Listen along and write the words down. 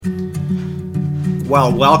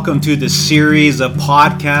Well, welcome to the series of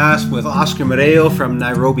podcasts with Oscar Moreo from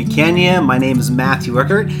Nairobi, Kenya. My name is Matthew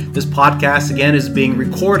Rickert. This podcast, again, is being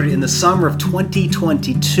recorded in the summer of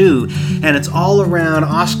 2022, and it's all around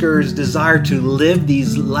Oscar's desire to live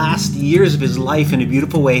these last years of his life in a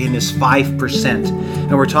beautiful way in his 5%.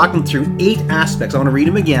 And we're talking through 8 aspects. I want to read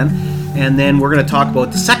them again, and then we're going to talk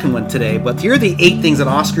about the second one today. But here are the 8 things that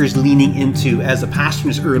Oscar is leaning into as a pastor in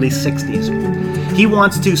his early 60s. He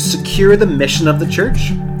wants to secure the mission of the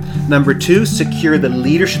church. Number 2, secure the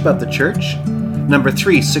leadership of the church. Number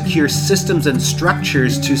 3, secure systems and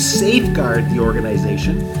structures to safeguard the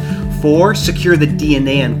organization. 4, secure the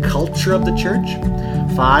DNA and culture of the church.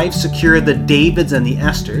 5, secure the Davids and the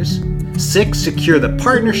Esthers. 6, secure the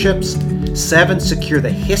partnerships. 7, secure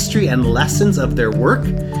the history and lessons of their work.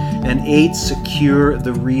 And 8, secure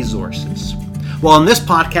the resources. Well, in this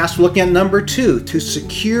podcast, we're looking at number 2, to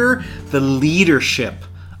secure the leadership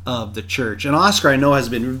of the church. And Oscar, I know, has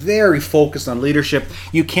been very focused on leadership.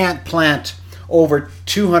 You can't plant over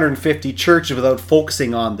 250 churches without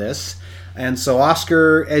focusing on this. And so,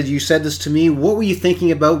 Oscar, as you said this to me, what were you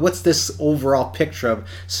thinking about? What's this overall picture of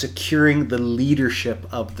securing the leadership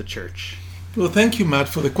of the church? Well, thank you, Matt,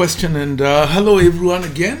 for the question. And hello, everyone,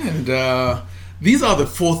 again. And these are the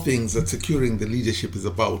 4 things that securing the leadership is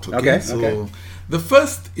about. Okay. The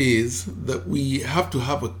first is that we have to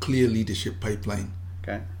have a clear leadership pipeline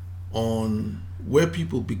on where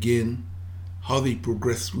people begin, how they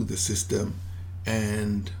progress through the system,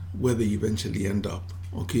 and where they eventually end up.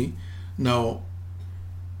 Okay. Now,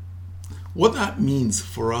 what that means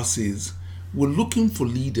for us is we're looking for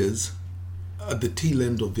leaders at the tail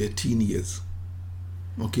end of their teen years.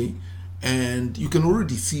 Okay. And you can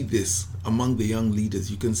already see this among the young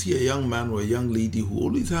leaders. You can see a young man or a young lady who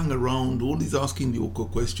always hang around, always asking the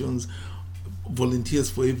awkward questions,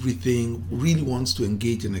 volunteers for everything, really wants to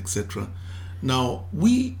engage, and etc. Now,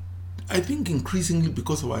 I think increasingly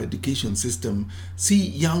because of our education system, see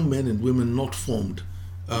young men and women not formed,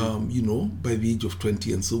 by the age of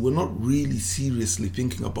 20. And so we're not really seriously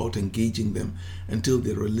thinking about engaging them until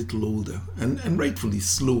they're a little older. And rightfully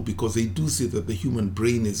slow, because they do say that the human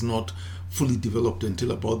brain is not fully developed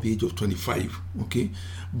until about the age of 25. Okay.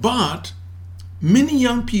 But many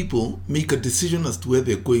young people make a decision as to where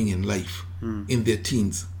they're going in life in their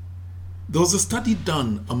teens. There was a study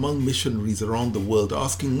done among missionaries around the world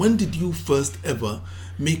asking, when did you first ever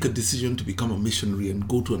make a decision to become a missionary and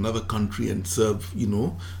go to another country and serve,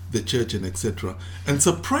 the church and etc. And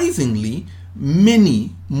surprisingly,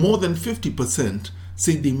 many, more than 50%,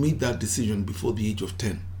 say they made that decision before the age of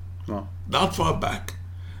 10. Wow. That far back.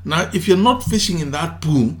 Now, if you're not fishing in that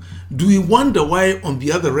pool, do we wonder why on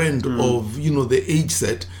the other end of, the age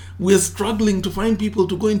set, we're struggling to find people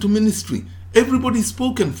to go into ministry? Everybody's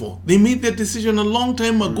spoken for. They made their decision a long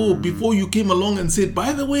time ago before you came along and said,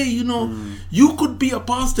 by the way, you could be a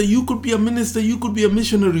pastor, you could be a minister, you could be a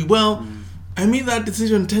missionary. Well, I made that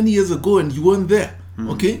decision 10 years ago and you weren't there.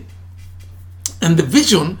 Okay? And the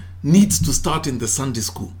vision needs to start in the Sunday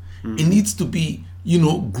school. It needs to be,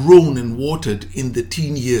 grown and watered in the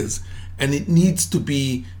teen years. And it needs to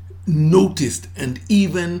be noticed and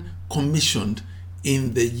even commissioned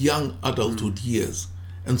in the young adulthood years.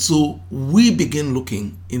 And so we begin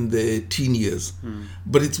looking in the teen years.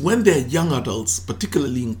 But it's when they're young adults,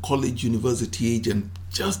 particularly in college, university age, and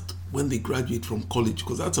just when they graduate from college,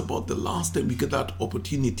 because that's about the last time we get that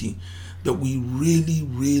opportunity, that we really,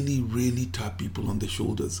 really, really tap people on the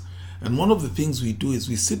shoulders. And one of the things we do is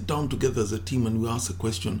we sit down together as a team and we ask a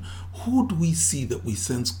question: who do we see that we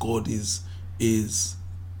sense God is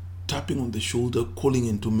tapping on the shoulder, calling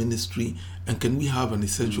into ministry, and can we have an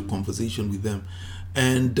essential conversation with them?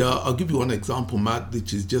 And I'll give you one example, Matt,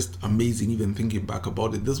 which is just amazing, even thinking back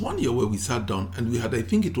about it. There's one year where we sat down and we had, I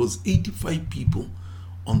think it was 85 people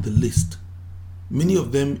on the list. Many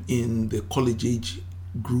of them in the college age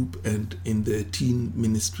group and in the teen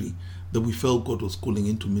ministry, that we felt God was calling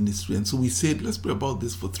into ministry. And so we said, let's pray about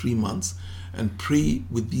this for 3 months and pray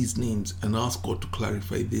with these names and ask God to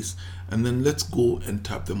clarify this. And then let's go and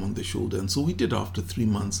tap them on the shoulder. And so we did after 3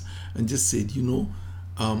 months and just said,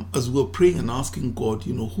 as we were praying and asking God,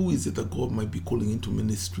 who is it that God might be calling into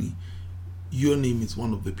ministry? Your name is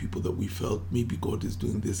one of the people that we felt maybe God is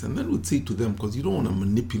doing this. And then we'd say to them, because you don't want to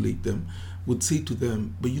manipulate them, would say to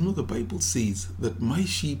them, but the Bible says that my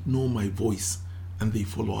sheep know my voice and they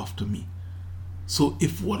follow after me. So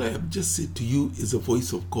if what I have just said to you is the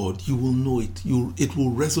voice of God, you will know it. It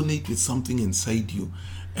will resonate with something inside you.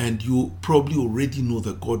 And you probably already know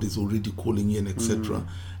that God is already calling you, and etc.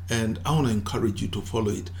 and I want to encourage you to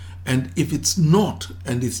follow it. And if it's not,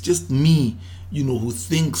 and it's just me, who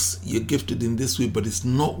thinks you're gifted in this way, but it's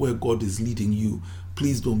not where God is leading you,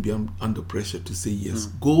 please don't be under pressure to say yes.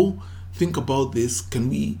 Go, think about this. Can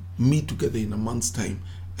we meet together in a month's time?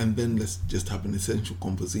 And then let's just have an essential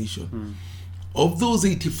conversation. Of those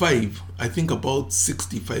 85, I think about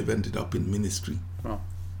 65 ended up in ministry. Wow.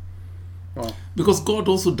 Because God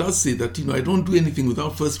also does say that, I don't do anything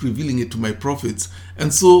without first revealing it to my prophets.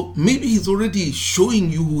 And so maybe he's already showing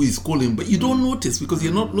you who he's calling, but you don't notice because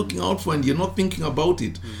you're not looking out for it and you're not thinking about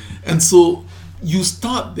it. And so you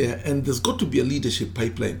start there, and there's got to be a leadership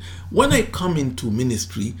pipeline. When I come into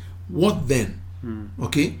ministry, what then?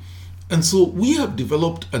 Okay? And so we have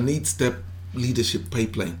developed an 8-step leadership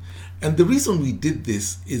pipeline. And the reason we did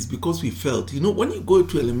this is because we felt, when you go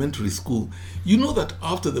to elementary school, that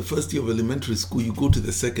after the first year of elementary school, you go to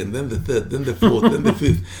the second, then the third, then the fourth, then the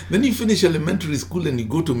fifth. Then you finish elementary school and you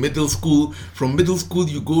go to middle school. From middle school,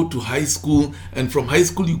 you go to high school. And from high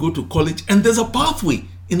school, you go to college. And there's a pathway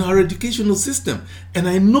in our educational system. And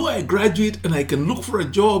I know I graduate and I can look for a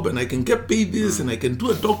job and I can get paid this and I can do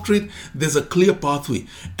a doctorate. There's a clear pathway.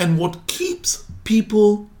 And what keeps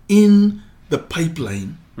people in the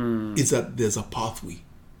pipeline is that there's a pathway.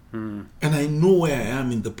 And I know where I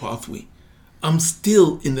am in the pathway. I'm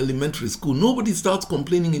still in elementary school. Nobody starts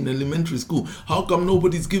complaining in elementary school. How come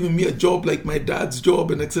nobody's giving me a job like my dad's job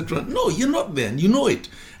and etc.? No, you're not there and you know it.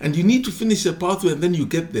 And you need to finish the pathway and then you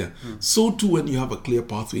get there. So too when you have a clear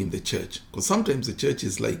pathway in the church. Because sometimes the church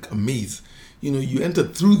is like a maze. You enter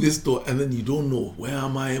through this door and then you don't know, where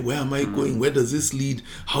am I going? Where does this lead?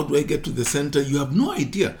 How do I get to the center? You have no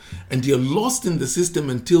idea. And you're lost in the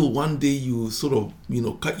system until one day you sort of,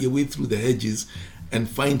 cut your way through the hedges and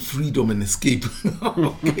find freedom and escape.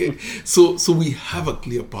 Okay. So we have a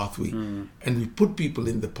clear pathway and we put people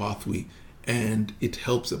in the pathway and it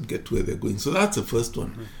helps them get to where they're going. So that's the first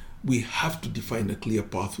one. We have to define a clear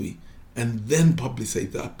pathway and then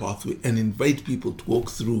publicize that pathway and invite people to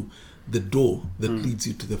walk through the door that leads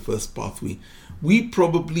you to the first pathway. We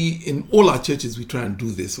probably, in all our churches, we try and do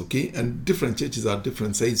this, okay? And different churches are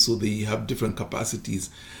different sizes, so they have different capacities.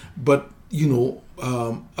 But,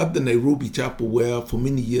 at the Nairobi chapel, where for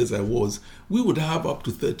many years I was, we would have up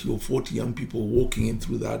to 30 or 40 young people walking in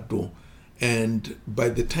through that door. And by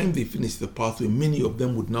the time they finish the pathway, many of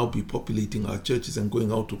them would now be populating our churches and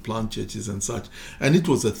going out to plant churches and such. And it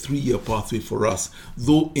was a 3-year pathway for us,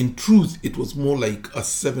 though in truth, it was more like a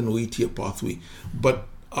 7 or 8 year pathway. But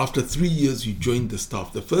after 3 years, you joined the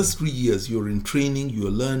staff. The first 3 years, you're in training, you're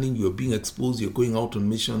learning, you're being exposed, you're going out on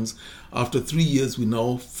missions. After 3 years, we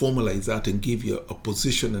now formalized that and gave you a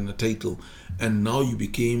position and a title. And now you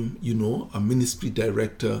became, a ministry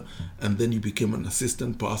director, and then you became an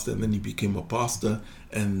assistant pastor, and then you became a pastor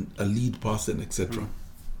and a lead pastor, and etc.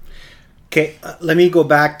 Okay, let me go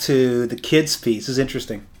back to the kids piece. This is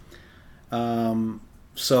interesting.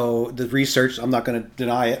 So the research, I'm not going to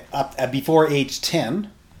deny it, before age 10,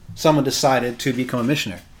 someone decided to become a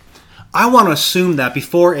missionary. I want to assume that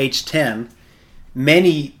before age 10,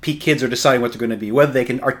 many kids are deciding what they're going to be, whether they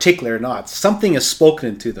can articulate or not. Something is spoken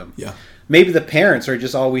into them. Yeah. Maybe the parents are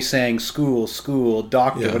just always saying school,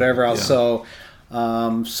 doctor, whatever else. Yeah.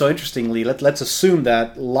 So interestingly, let's assume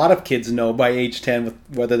that a lot of kids know by age 10,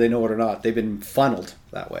 whether they know it or not. They've been funneled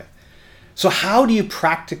that way. So how do you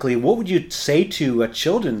practically, what would you say to a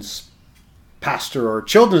children's pastor or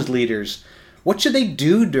children's leaders? What should they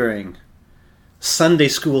do during Sunday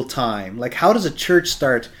school time? Like, how does a church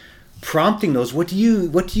start prompting those? What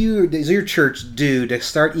does your church do to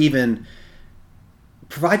start even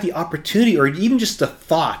provide the opportunity or even just a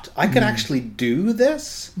thought? I could actually do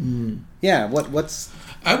this? Yeah, what's...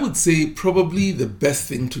 I would say probably the best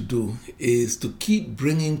thing to do is to keep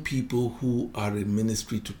bringing people who are in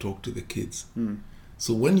ministry to talk to the kids.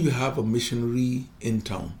 So when you have a missionary in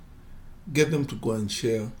town, get them to go and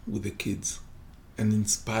share with the kids and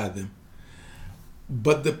inspire them.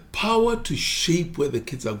 But the power to shape where the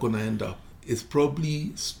kids are going to end up is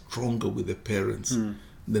probably stronger with the parents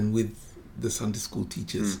than with the Sunday school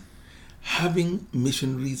teachers. Having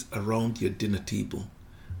missionaries around your dinner table,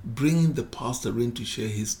 bringing the pastor in to share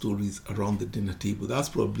his stories around the dinner table, that's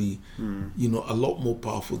probably a lot more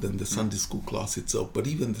powerful than the Sunday school class itself. But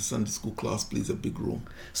even the Sunday school class plays a big role.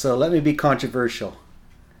 So let me be controversial.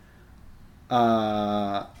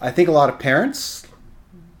 I think a lot of parents,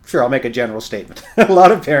 sure, I'll make a general statement, a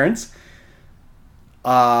lot of parents,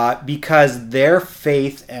 because their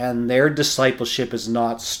faith and their discipleship is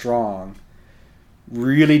not strong,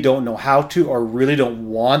 really don't know how to or really don't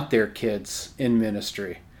want their kids in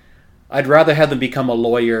ministry. I'd rather have them become a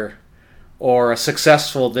lawyer or a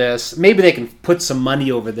successful this. Maybe they can put some money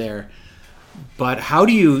over there. But how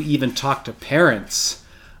do you even talk to parents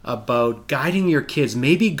about guiding your kids?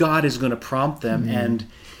 Maybe God is going to prompt them, and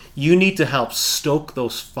you need to help stoke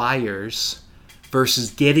those fires versus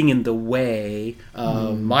getting in the way.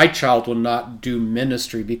 My child will not do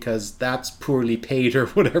ministry because that's poorly paid or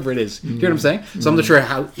whatever it is. You hear what I'm saying? So I'm not sure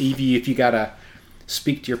how, Evie, if you got to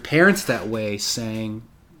speak to your parents that way, saying,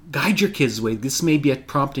 guide your kids' way. This may be a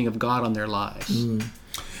prompting of God on their lives.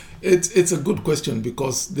 It's a good question,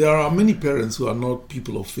 because there are many parents who are not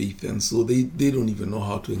people of faith, and so they don't even know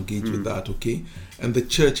how to engage with that, okay? And the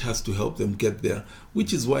church has to help them get there,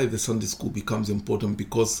 which is why the Sunday school becomes important,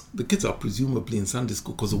 because the kids are presumably in Sunday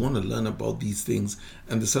school because they want to learn about these things,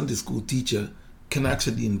 and the Sunday school teacher can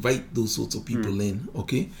actually invite those sorts of people in,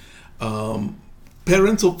 okay?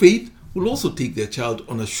 Parents of faith will also take their child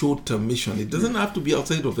on a short-term mission. It doesn't have to be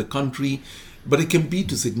outside of the country, but it can be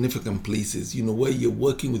to significant places, where you're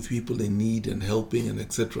working with people in need and helping and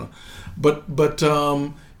etc. But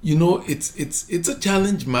it's a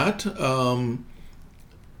challenge, Matt.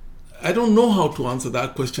 I don't know how to answer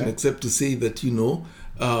that question except to say that,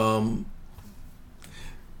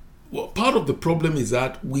 part of the problem is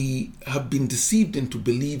that we have been deceived into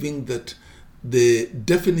believing that the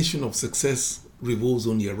definition of success revolves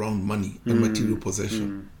only around money and material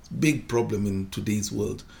possession. It's a big problem in today's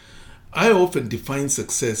world. I often define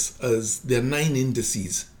success as there are 9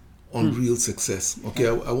 indices on real success. Okay,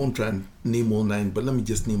 I won't try and name all 9, but let me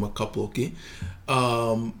just name a couple. Okay,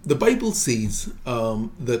 the Bible says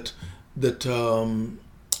that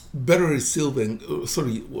better is silver.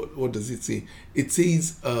 What does it say? It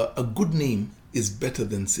says a good name is better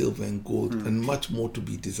than silver and gold, and much more to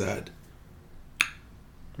be desired.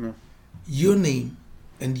 Your name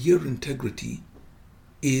and your integrity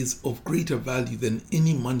is of greater value than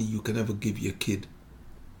any money you can ever give your kid.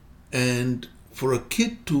 And for a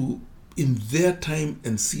kid to, in their time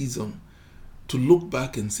and season, to look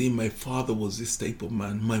back and say, my father was this type of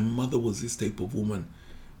man, my mother was this type of woman,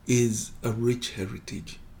 is a rich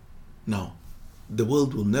heritage. Now, the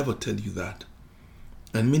world will never tell you that.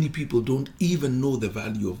 And many people don't even know the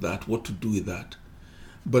value of that, what to do with that.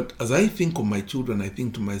 But as I think of my children, I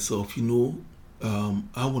think to myself, I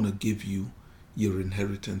want to give you your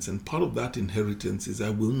inheritance, and part of that inheritance is I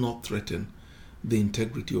will not threaten the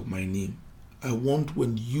integrity of my name. I want,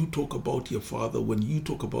 when you talk about your father, when you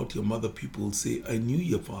talk about your mother, people will say, I knew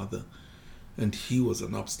your father and he was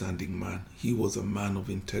an upstanding man. He was a man of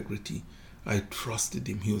integrity. I trusted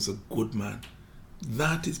him. He was a good man.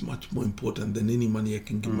 That is much more important than any money I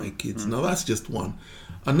can give my kids. Now that's just one.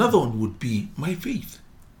 Another one would be my faith.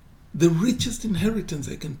 The richest inheritance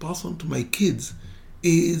I can pass on to my kids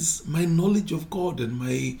is my knowledge of God and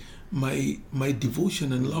my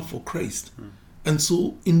devotion and love for Christ. And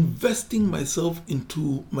so investing myself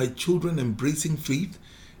into my children embracing faith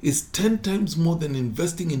is 10 times more than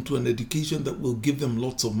investing into an education that will give them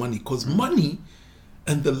lots of money, because money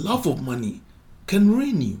and the love of money can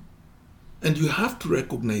ruin you. And you have to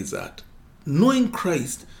recognize that. Knowing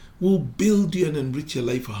Christ will build you and enrich your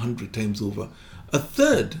life 100 times over. A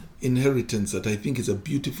third inheritance that I think is a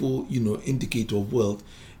beautiful, indicator of wealth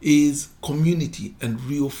is community and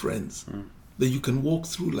real friends that you can walk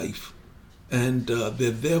through life, and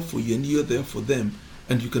they're there for you and you're there for them,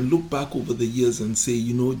 and you can look back over the years and say,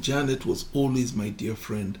 Janet was always my dear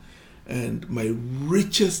friend, and my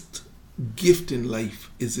richest gift in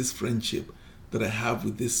life is this friendship that I have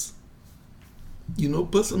with this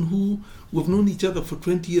person who we've known each other for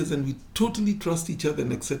 20 years and we totally trust each other,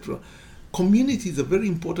 and etc. Community is a very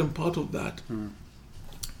important part of that.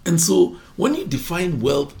 And so when you define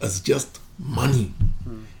wealth as just money,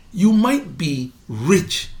 you might be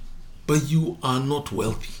rich, but you are not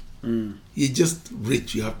wealthy. You're just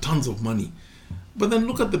rich. You have tons of money. But then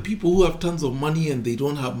look at the people who have tons of money and they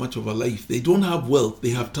don't have much of a life. They don't have wealth.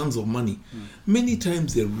 They have tons of money. Many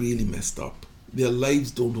times they're really messed up. Their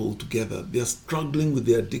lives don't hold together. They're struggling with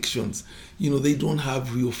their addictions. They don't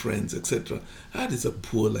have real friends, etc. That is a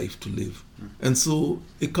poor life to live. And so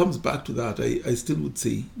it comes back to that. I still would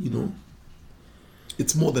say,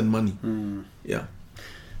 it's more than money. Yeah.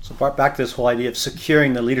 So back to this whole idea of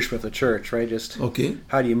securing the leadership of the church, right? Just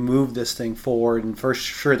how do you move this thing forward? And for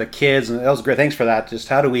sure the kids, and that was great. Thanks for that. Just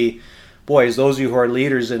how do we, boys, those of you who are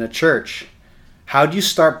leaders in a church, how do you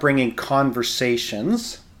start bringing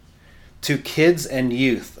conversations to kids and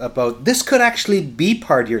youth about this could actually be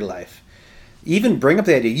part of your life? Even bring up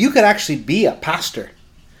the idea you could actually be a pastor,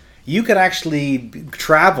 you could actually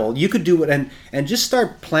travel, you could do it, and just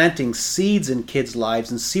start planting seeds in kids'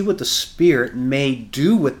 lives and see what the Spirit may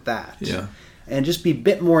do with that. and just be a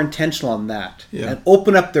bit more intentional on that Yeah. and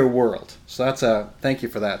open up their world. So that's thank you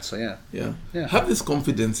for that. So Yeah. Yeah. Have this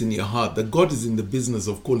confidence in your heart that God is in the business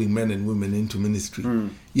of calling men and women into ministry.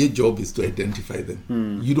 Your job is to identify them.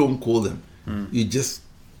 You don't call them. You just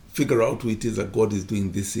figure out who it is that God is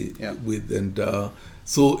doing this with. And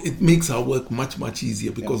so it makes our work much, much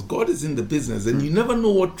easier because God is in the business and you never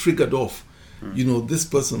know what triggered off. This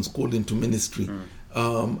person's called into ministry.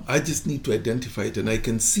 I just need to identify it, and I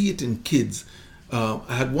can see it in kids.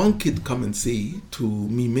 I had one kid come and say to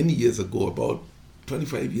me many years ago, about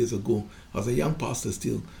 25 years ago, I was a young pastor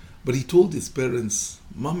still, but he told his parents,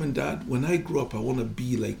 Mom and Dad, when I grow up, I want to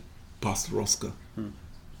be like Pastor Oscar.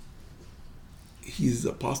 He's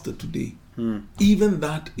a pastor today. Even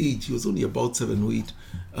that age, he was only about 7 or 8,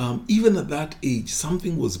 even at that age,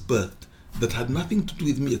 something was birthed that had nothing to do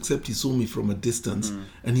with me except he saw me from a distance,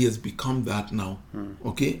 and he has become that now.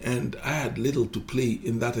 Okay, and I had little to play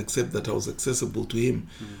in that except that I was accessible to him.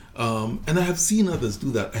 And I have seen others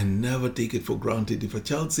do that. I never take it for granted. If a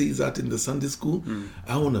child says that in the Sunday school,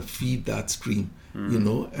 I want to feed that stream,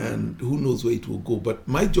 and who knows where it will go. But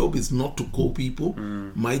my job is not to call people.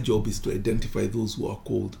 My job is to identify those who are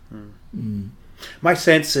called. My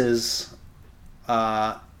sense is,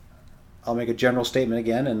 I'll make a general statement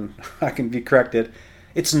again, and I can be corrected.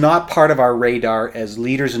 It's not part of our radar as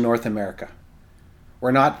leaders in North America.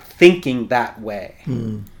 We're not thinking that way.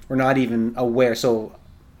 We're not even aware. So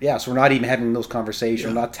we're not even having those conversations.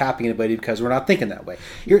 We're not tapping anybody because we're not thinking that way.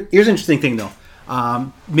 Here's an interesting thing, though.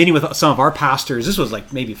 Meeting with some of our pastors, this was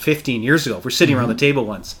like maybe 15 years ago. We're sitting around the table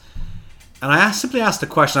once. And I simply asked the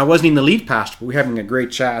question. I wasn't even the lead pastor, but we were having a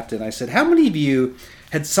great chat. And I said, how many of you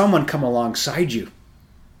had someone come alongside you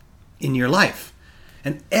in your life?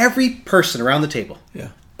 And every person around the table,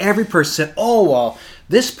 every person said, oh, well,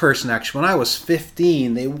 this person actually, when I was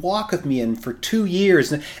 15, they walked with me for 2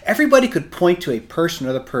 years. And everybody could point to a person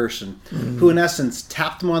or the person who, in essence,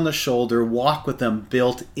 tapped them on the shoulder, walked with them,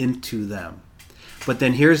 built into them. But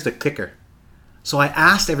then here's the kicker. So I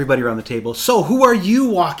asked everybody around the table, so who are you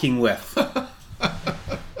walking with?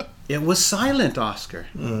 It was silent, Oscar.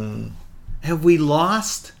 Have we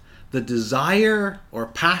lost the desire or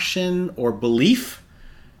passion or belief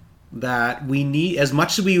that we need, as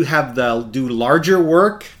much as we have do larger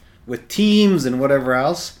work with teams and whatever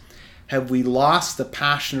else, have we lost the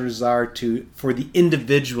passion or desire for the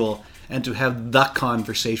individual and to have the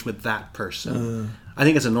conversation with that person? I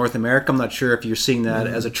think it's in North America. I'm not sure if you're seeing that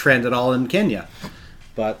as a trend at all in Kenya.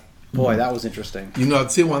 But, boy, that was interesting. I'd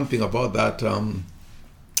say one thing about that,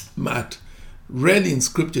 Matt. Rarely in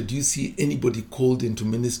Scripture do you see anybody called into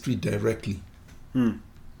ministry directly.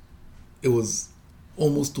 It was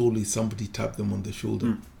almost always somebody tapped them on the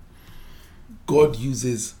shoulder. God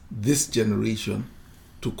uses this generation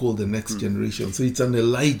to call the next generation. So it's an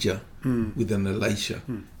Elijah with an Elisha.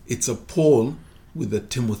 It's a Paul with a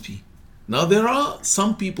Timothy. Now there are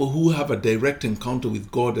some people who have a direct encounter with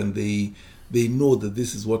God and they know that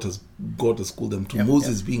this is what God has called them to.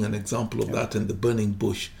 Moses being an example of that, and the burning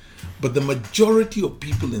bush. But the majority of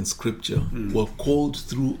people in Scripture were called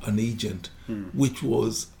through an agent, which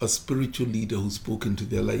was a spiritual leader who spoke into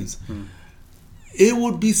their lives. It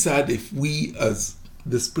would be sad if we, as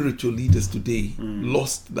the spiritual leaders today,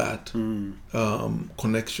 lost that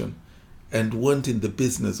connection and weren't in the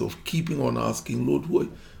business of keeping on asking, Lord,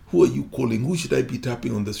 who are you calling? Who should I be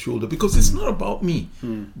tapping on the shoulder? Because it's not about me.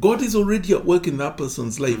 God is already at work in that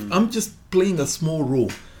person's life. I'm just playing a small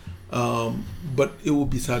role. But it would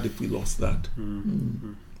be sad if we lost that.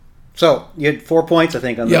 So you had 4 points, I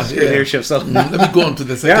think, on this leadership. So let me go on to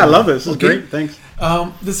the second one. I love this. It's great. Thanks.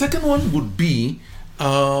 The second one would be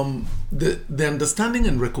the understanding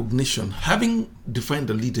and recognition, having defined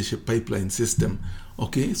a leadership pipeline system.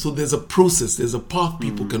 Okay, so there's a process, there's a path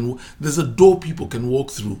people there's a door people can walk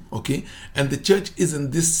through. Okay, and the church isn't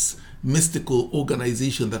this mystical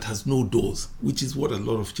organization that has no doors, which is what a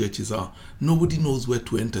lot of churches are. Nobody knows where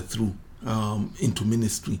to enter through into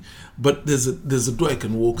ministry, but there's a door I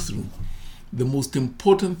can walk through. The most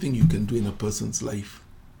important thing you can do in a person's life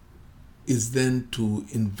is then to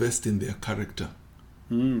invest in their character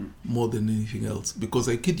more than anything else. Because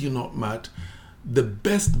I kid you not, Matt, the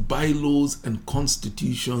best bylaws and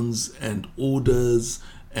constitutions and orders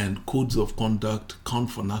and codes of conduct count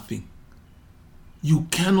for nothing. You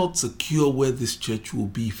cannot secure where this church will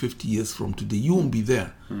be 50 years from today. You won't be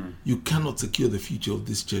there. You cannot secure the future of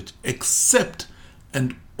this church except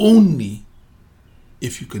and only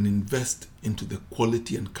if you can invest into the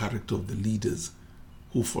quality and character of the leaders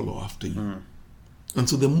who follow after you. And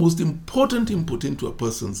so the most important input into a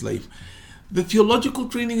person's life, the theological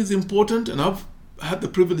training is important, and I've had the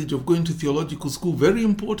privilege of going to theological school, very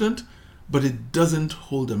important, but it doesn't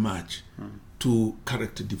hold a match to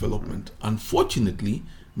character development. Unfortunately,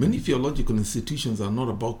 many theological institutions are not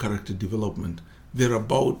about character development. They're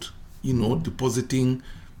about, depositing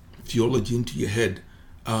theology into your head,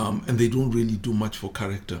 and they don't really do much for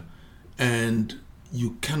character. And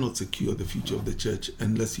you cannot secure the future of the church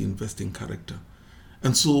unless you invest in character.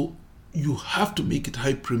 And so you have to make it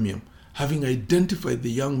high premium. Having identified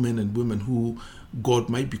the young men and women who God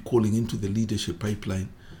might be calling into the leadership pipeline,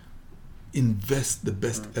 invest the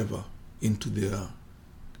best ever into their,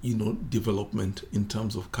 development in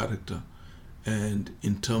terms of character and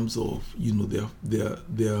in terms of,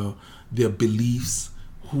 their beliefs,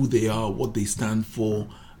 who they are, what they stand for,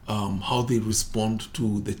 how they respond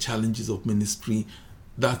to the challenges of ministry.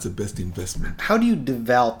 That's the best investment. How do you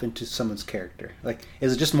develop into someone's character? Like,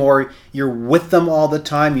 is it just more you're with them all the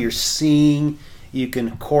time, you're seeing, you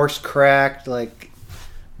can course correct, like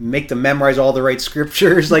make them memorize all the right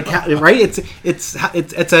scriptures, like, right? It's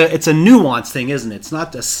a nuanced thing, isn't it? It's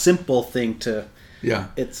not a simple thing to. Yeah.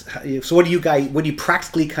 So what are you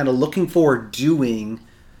practically kind of looking for doing,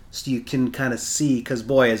 so you can kind of see? Because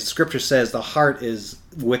boy, as Scripture says, the heart is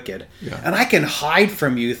wicked, and I can hide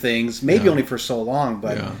from you things, maybe only for so long,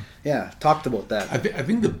 but talked about that. I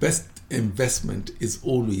think the best investment is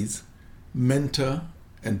always mentor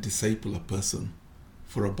and disciple a person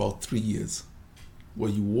for about 3 years, where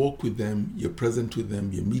you walk with them, you're present with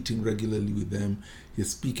them, you're meeting regularly with them, you're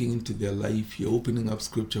speaking into their life, you're opening up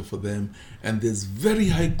Scripture for them, and there's very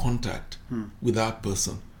high contact with that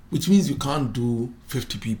person. Which means you can't do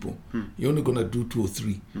 50 people. You're only going to do 2 or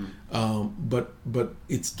 3. But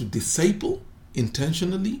it's to disciple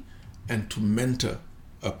intentionally and to mentor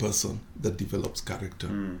a person that develops character.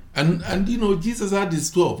 And Jesus had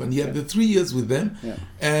his 12, and he had the 3 years with them,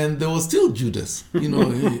 and there was still Judas.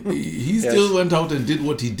 He still went out and did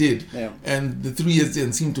what he did, and the 3 years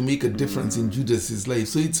didn't seem to make a difference in Judas's life.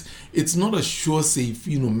 So it's not a sure safe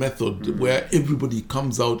method where everybody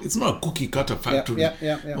comes out. It's not a cookie cutter factory.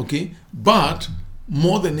 Okay, but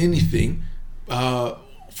more than anything,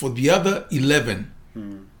 for the other 11.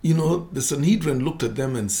 The Sanhedrin looked at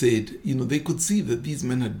them and said, they could see that these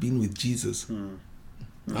men had been with Jesus.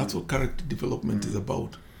 That's what character development is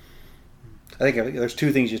about. I think there's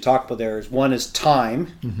 2 things you talk about there. One is time.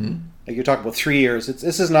 Like you're talking about 3 years.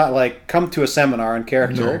 This is not like come to a seminar on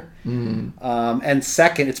character. No. And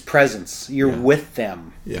second, it's presence. You're with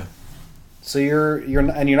them. Yeah. So you're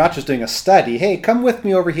not just doing a study. Hey, come with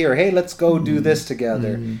me over here. Hey, let's go do this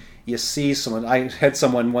together. You see someone. I had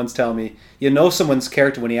someone once tell me, someone's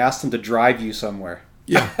character when you ask them to drive you somewhere.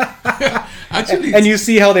 Yeah. Actually, and you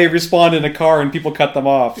see how they respond in a car and people cut them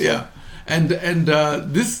off. So. Yeah. And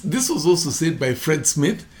this was also said by Fred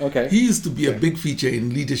Smith. Okay. He used to be a big feature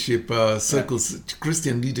in leadership circles,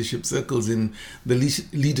 Christian leadership circles in the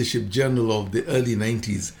Leadership Journal of the early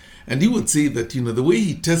 90s. And he would say that, the way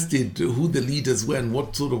he tested who the leaders were and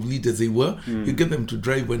what sort of leaders they were, you get them to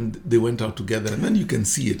drive when they went out together. And then you can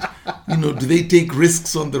see it. Do they take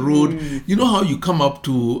risks on the road? You know how you come up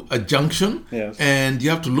to a junction and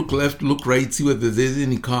you have to look left, look right, see whether there's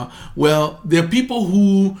any car? Well, there are people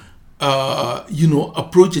who,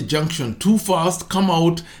 approach a junction too fast, come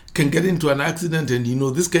out, can get into an accident, and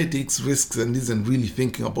this guy takes risks and isn't really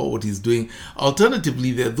thinking about what he's doing.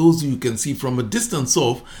 Alternatively, there are those who you can see from a distance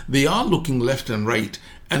off, they are looking left and right,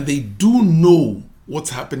 and they do know what's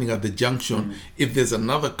happening at the junction, if there's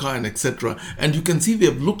another car and etc. And you can see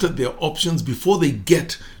they've looked at their options before they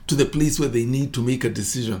get to the place where they need to make a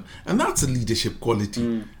decision. And that's a leadership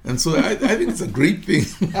quality. And so I think it's a great thing.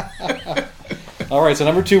 All right, so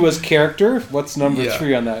number 2 was character. What's number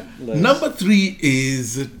 3 on that list? Number 3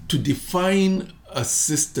 is to define a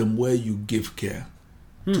system where you give care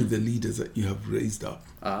to the leaders that you have raised up.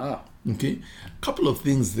 Okay, a couple of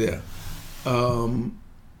things there.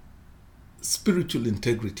 Spiritual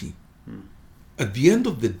integrity. At the end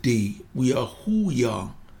of the day, we are who we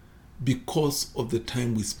are because of the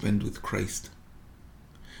time we spend with Christ.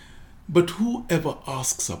 But whoever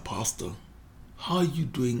asks a pastor, how are you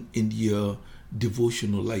doing in your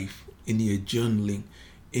devotional life, in your journaling,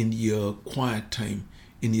 in your quiet time,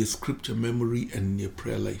 in your scripture memory, and in your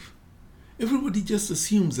prayer life? Everybody just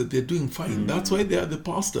assumes that they're doing fine. That's why they are the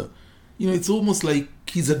pastor. It's almost like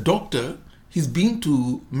he's a doctor. He's been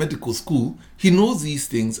to medical school. He knows these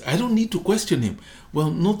things. I don't need to question him. Well,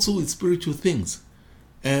 not so with spiritual things.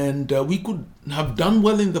 And we could have done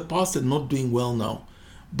well in the past and not doing well now.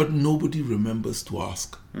 But nobody remembers to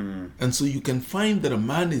ask. And so you can find that a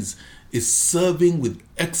man is serving with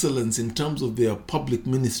excellence in terms of their public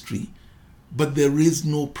ministry, but there is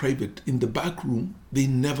no private. In the back room, they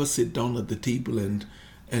never sit down at the table and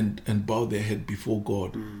and bow their head before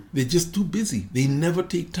God. They're just too busy. They never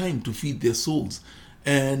take time to feed their souls.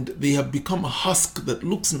 And they have become a husk that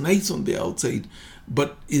looks nice on the outside,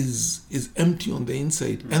 but is empty on the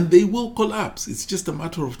inside. And they will collapse. It's just a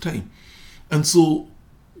matter of time. And so,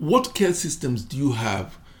 what care systems do you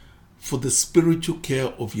have for the spiritual care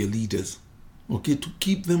of your leaders? Okay, to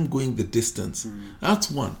keep them going the distance. That's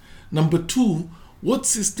one. Number two, what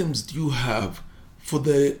systems do you have for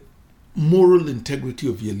the moral integrity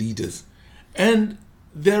of your leaders? And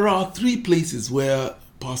there are three places where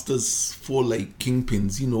pastors fall like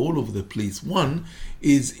kingpins, all over the place. One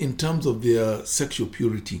is in terms of their sexual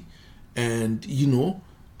purity and,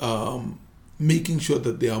 making sure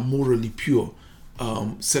that they are morally pure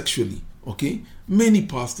sexually, okay? Many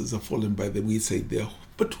pastors have fallen by the wayside there.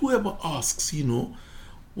 But whoever asks,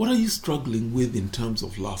 what are you struggling with in terms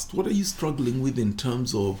of lust? What are you struggling with in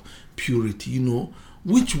terms of purity?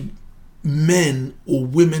 Which men or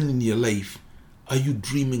women in your life are you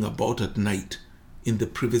dreaming about at night in the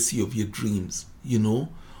privacy of your dreams?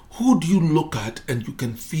 Who do you look at and you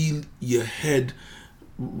can feel your head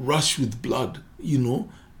rush with blood,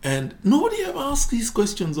 And nobody ever asks these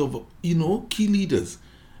questions of, key leaders.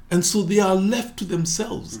 And so they are left to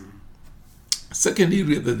themselves. Second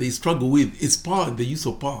area that they struggle with is power and the use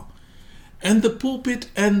of power. And the pulpit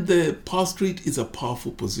and the pastorate is a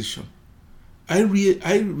powerful position. I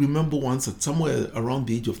remember once at somewhere around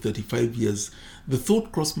the age of 35 years, the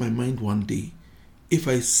thought crossed my mind one day, if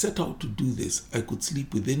I set out to do this, I could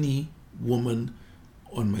sleep with any woman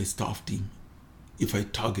on my staff team if I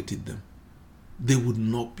targeted them. They would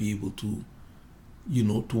not be able to,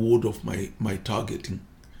 to ward off my targeting.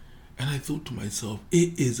 And I thought to myself,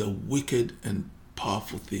 it is a wicked and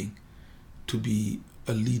powerful thing to be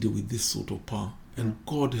a leader with this sort of power. And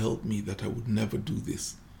God help me that I would never do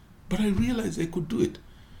this. But I realized I could do it.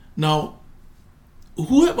 Now,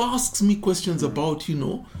 whoever asks me questions about,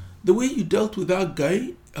 the way you dealt with that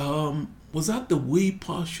guy, was that the way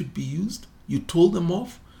power should be used? You told them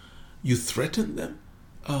off? You threatened them?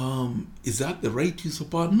 Is that the right use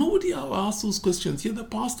of power? Nobody asks those questions. You're the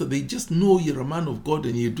pastor. They just know you're a man of God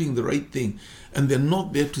and you're doing the right thing. And they're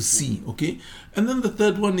not there to see, okay? And then the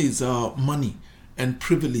third one is money and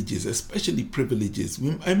privileges, especially privileges.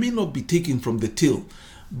 I may not be taking from the till,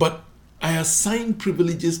 but I assign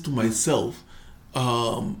privileges to myself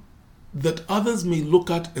that others may look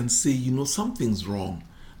at and say, something's wrong.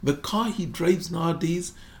 The car he drives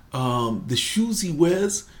nowadays, the shoes he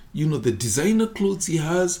wears, the designer clothes he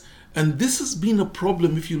has. And this has been a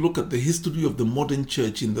problem if you look at the history of the modern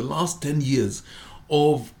church in the last 10 years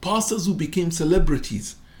of pastors who became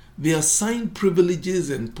celebrities. They assigned privileges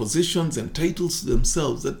and positions and titles to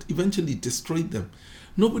themselves that eventually destroyed them.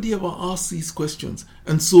 Nobody ever asks these questions.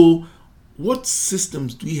 And so what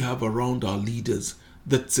systems do we have around our leaders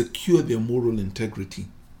that secure their moral integrity?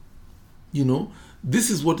 This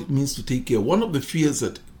is what it means to take care. One of the fears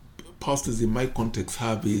that pastors in my context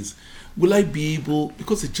have is, will I be able,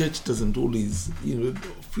 because the church doesn't always,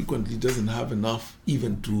 frequently doesn't have enough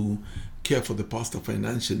even to care for the pastor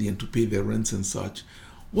financially and to pay their rents and such.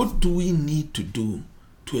 What do we need to do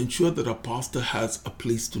to ensure that a pastor has a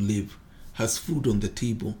place to live, has food on the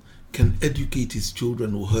table, can educate his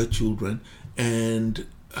children or her children, and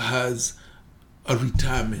has a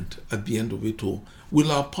retirement at the end of it all? Will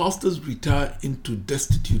our pastors retire into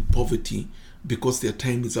destitute poverty because their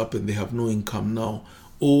time is up and they have no income now?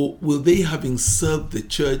 Or will they, having served the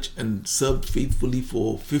church and served faithfully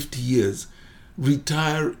for 50 years,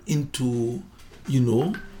 retire into,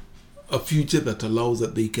 a future that allows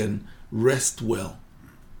that they can rest well?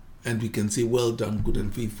 And we can say, well done, good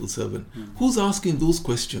and faithful servant. Who's asking those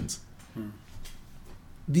questions?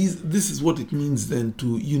 This is what it means then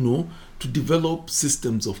to, to develop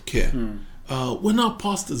systems of care. When our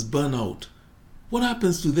pastors burn out, what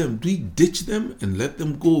happens to them? Do we ditch them and let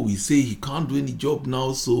them go? We say he can't do any job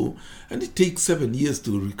now, and it takes 7 years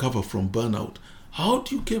to recover from burnout. How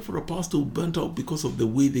do you care for a pastor who burnt out because of the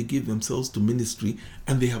way they gave themselves to ministry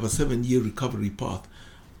and they have a 7-year recovery path?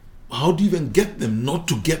 How do you even get them not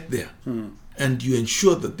to get there? And you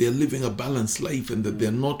ensure that they're living a balanced life and that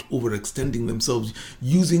they're not overextending themselves,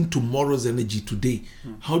 using tomorrow's energy today.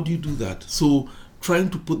 How do you do that? So trying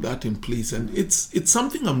to put that in place. And it's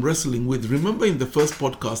something I'm wrestling with. Remember in the first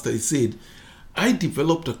podcast I said, I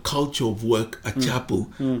developed a culture of work at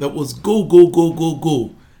chapel that was go, go, go, go,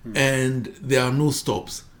 go. And there are no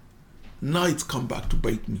stops. Now it's come back to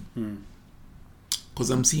bite me. Because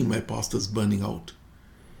I'm seeing my pastors burning out.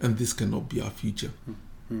 And this cannot be our future.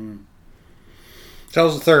 That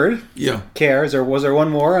was the third. Yeah. Care. Was there one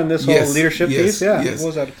more on this whole leadership piece? Yeah. What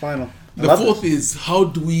was that final? The fourth is, how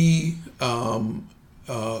do we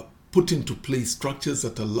put into place structures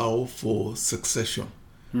that allow for succession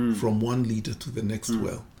from one leader to the next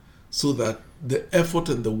well, so that the effort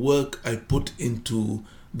and the work I put into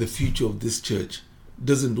the future of this church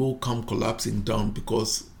doesn't all come collapsing down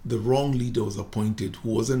because the wrong leader was appointed who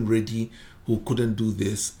wasn't ready, who couldn't do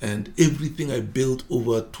this, and everything I built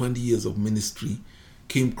over 20 years of ministry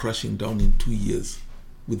came crashing down in 2 years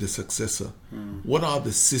with the successor. What are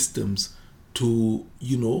the systems to,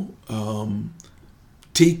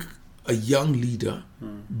 take a young leader,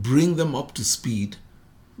 bring them up to speed,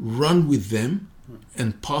 run with them,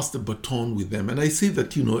 and pass the baton with them? And I say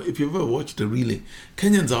that, if you've ever watched a relay,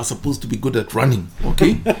 Kenyans are supposed to be good at running,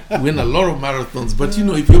 okay? Win a lot of marathons. But,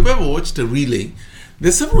 if you've ever watched a relay,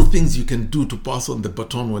 there's several things you can do to pass on the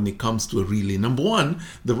baton when it comes to a relay. Number one,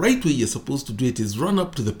 the right way you're supposed to do it is run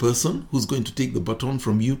up to the person who's going to take the baton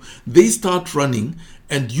from you. They start running,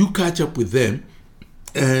 and you catch up with them,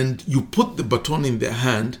 and you put the baton in their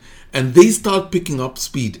hand, and they start picking up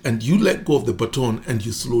speed, and you let go of the baton, and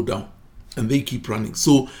you slow down. And they keep running.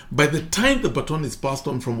 So by the time the baton is passed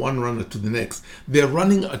on from one runner to the next, they're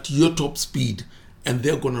running at your top speed, and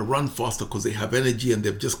they're going to run faster because they have energy and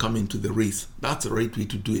they've just come into the race. That's the right way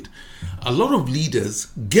to do it. A lot of leaders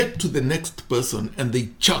get to the next person and they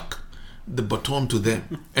chuck the baton to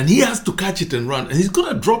them. And he has to catch it and run. And he's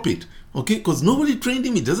going to drop it, okay? Because nobody trained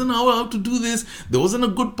him. He doesn't know how to do this. There wasn't a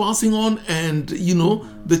good passing on. And,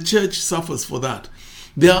 the church suffers for that.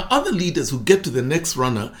 There are other leaders who get to the next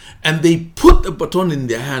runner and they put the baton in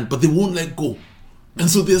their hand, but they won't let go. And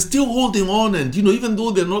so they're still holding on, and even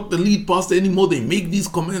though they're not the lead pastor anymore, they make these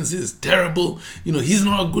comments: "It's terrible, he's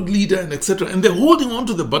not a good leader," and etc. And they're holding on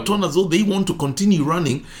to the baton as though they want to continue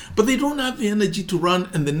running, but they don't have the energy to run,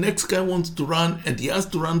 and the next guy wants to run, and he has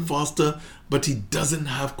to run faster, but he doesn't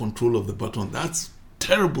have control of the baton. That's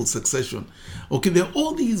terrible succession. Okay, there are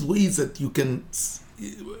all these ways that you can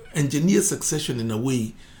engineer succession in a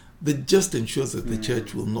way that just ensures that the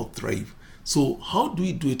church will not thrive. So how do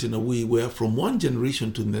we do it in a way where from one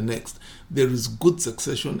generation to the next, there is good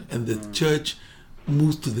succession and the church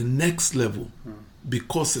moves to the next level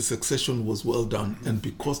because the succession was well done and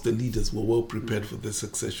because the leaders were well prepared for the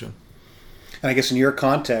succession? And I guess in your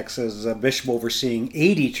context, as a bishop overseeing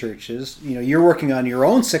 80 churches, you're working on your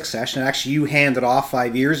own succession. Actually, you handed off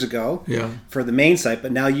 5 years ago for the main site,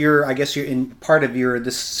 but now you're in part of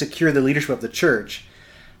this secure the leadership of the church.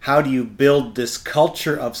 How do you build this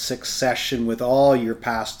culture of succession with all your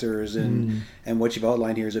pastors? And what you've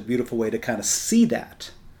outlined here is a beautiful way to kind of see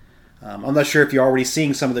that. I'm not sure if you're already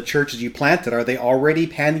seeing some of the churches you planted. Are they already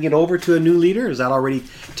handing it over to a new leader? Is that already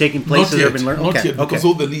taking place? Not yet, because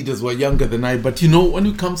all the leaders were younger than I. But when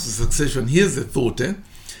it comes to succession, here's the thought.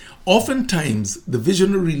 Oftentimes, the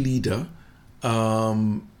visionary leader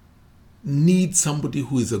needs somebody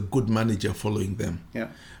who is a good manager following them. Yeah.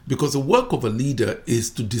 Because the work of a leader is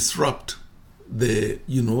to disrupt the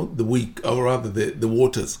weak, or rather the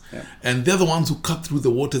waters. Yeah. And they're the ones who cut through the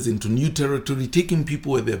waters into new territory, taking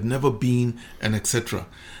people where they've never been, and etc.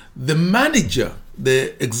 The manager,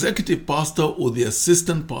 the executive pastor or the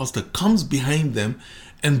assistant pastor, comes behind them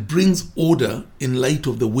and brings order in light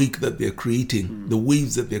of the wake that they're creating, the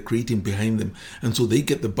waves that they're creating behind them. And so they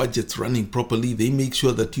get the budgets running properly. They make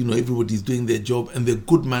sure that, everybody's doing their job, and they're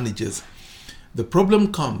good managers. The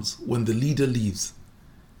problem comes when the leader leaves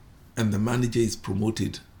and the manager is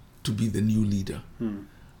promoted to be the new leader.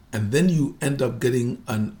 And then you end up getting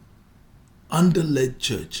an under-led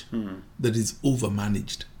church that is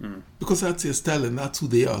over-managed. Because that's their style and that's who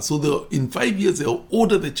they are. So in 5 years, they'll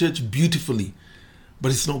order the church beautifully,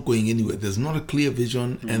 but it's not going anywhere. There's not a clear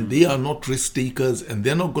vision, and they are not risk takers, and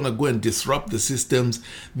they're not going to go and disrupt the systems.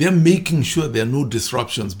 They're making sure there are no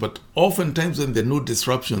disruptions, but oftentimes when there are no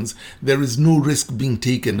disruptions, there is no risk being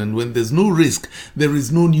taken, and when there's no risk, there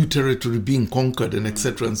is no new territory being conquered, and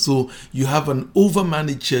etc. And so you have an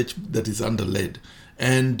over-managed church that is under-led,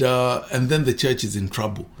 and then the church is in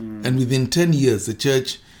trouble. And within 10 years, the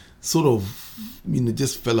church sort of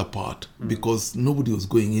just fell apart because nobody was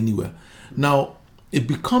going anywhere. Now, it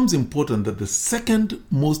becomes important that the second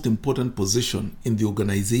most important position in the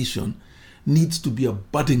organization needs to be a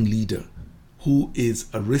budding leader who is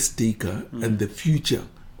a risk taker and the future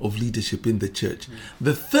of leadership in the church.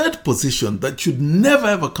 The third position that should never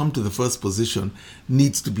ever come to the first position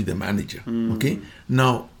needs to be the manager. Okay?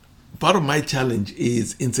 Now, part of my challenge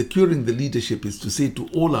is in securing the leadership is to say to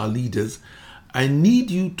all our leaders, I need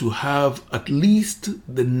you to have at least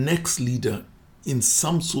the next leader in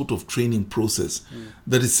some sort of training process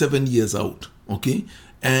that is 7 years out, okay?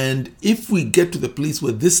 And if we get to the place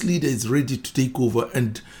where this leader is ready to take over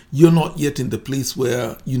and you're not yet in the place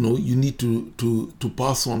where, you need to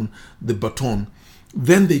pass on the baton,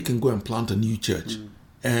 then they can go and plant a new church.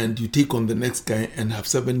 And you take on the next guy and have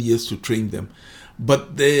 7 years to train them.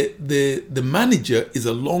 But the manager is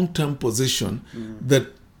a long-term position that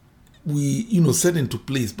we set into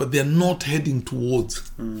place, but they're not heading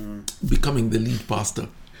towards becoming the lead pastor.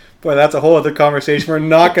 Boy, that's a whole other conversation. We're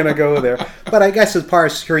not going to go there. But I guess as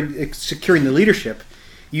part of securing the leadership,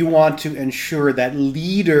 you want to ensure that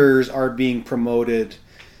leaders are being promoted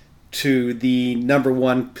to the number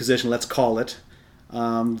one position, let's call it,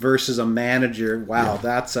 versus a manager. Wow,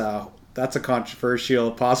 yeah. That's a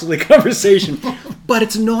controversial, possibly conversation. But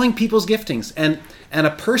it's knowing people's giftings and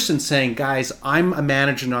a person saying, guys, I'm a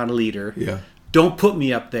manager, not a leader. Yeah. Don't put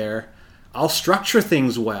me up there. I'll structure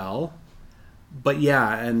things well. But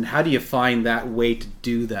yeah, and how do you find that way to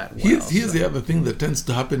do that well? Here's the other thing that tends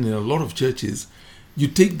to happen in a lot of churches. You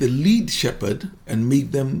take the lead shepherd and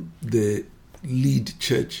make them the lead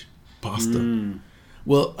church pastor.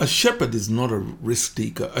 Well, a shepherd is not a risk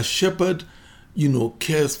taker. A shepherd,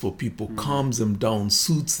 cares for people, calms them down,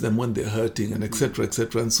 soothes them when they're hurting, and etc.,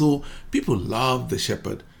 etc. And so people love the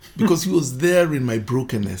shepherd because he was there in my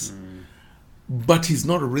brokenness. But he's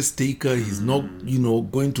not a risk taker. He's not,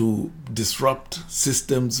 going to disrupt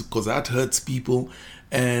systems because that hurts people.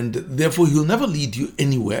 And therefore, he'll never lead you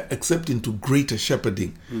anywhere except into greater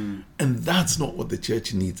shepherding. And that's not what the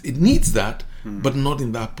church needs. It needs that, but not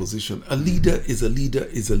in that position. A leader is a leader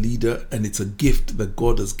is a leader, and it's a gift that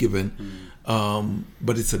God has given.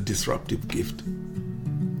 But it's a disruptive gift.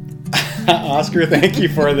 Oscar, thank you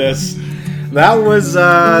for this. That was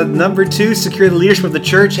number 2, Secure the Leadership of the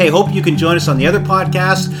Church. Hey, hope you can join us on the other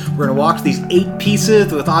podcast. We're going to walk these 8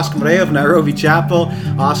 pieces with Oscar Mareo of Nairobi Chapel.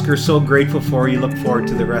 Oscar, so grateful for you. Look forward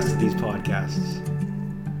to the rest of these podcasts.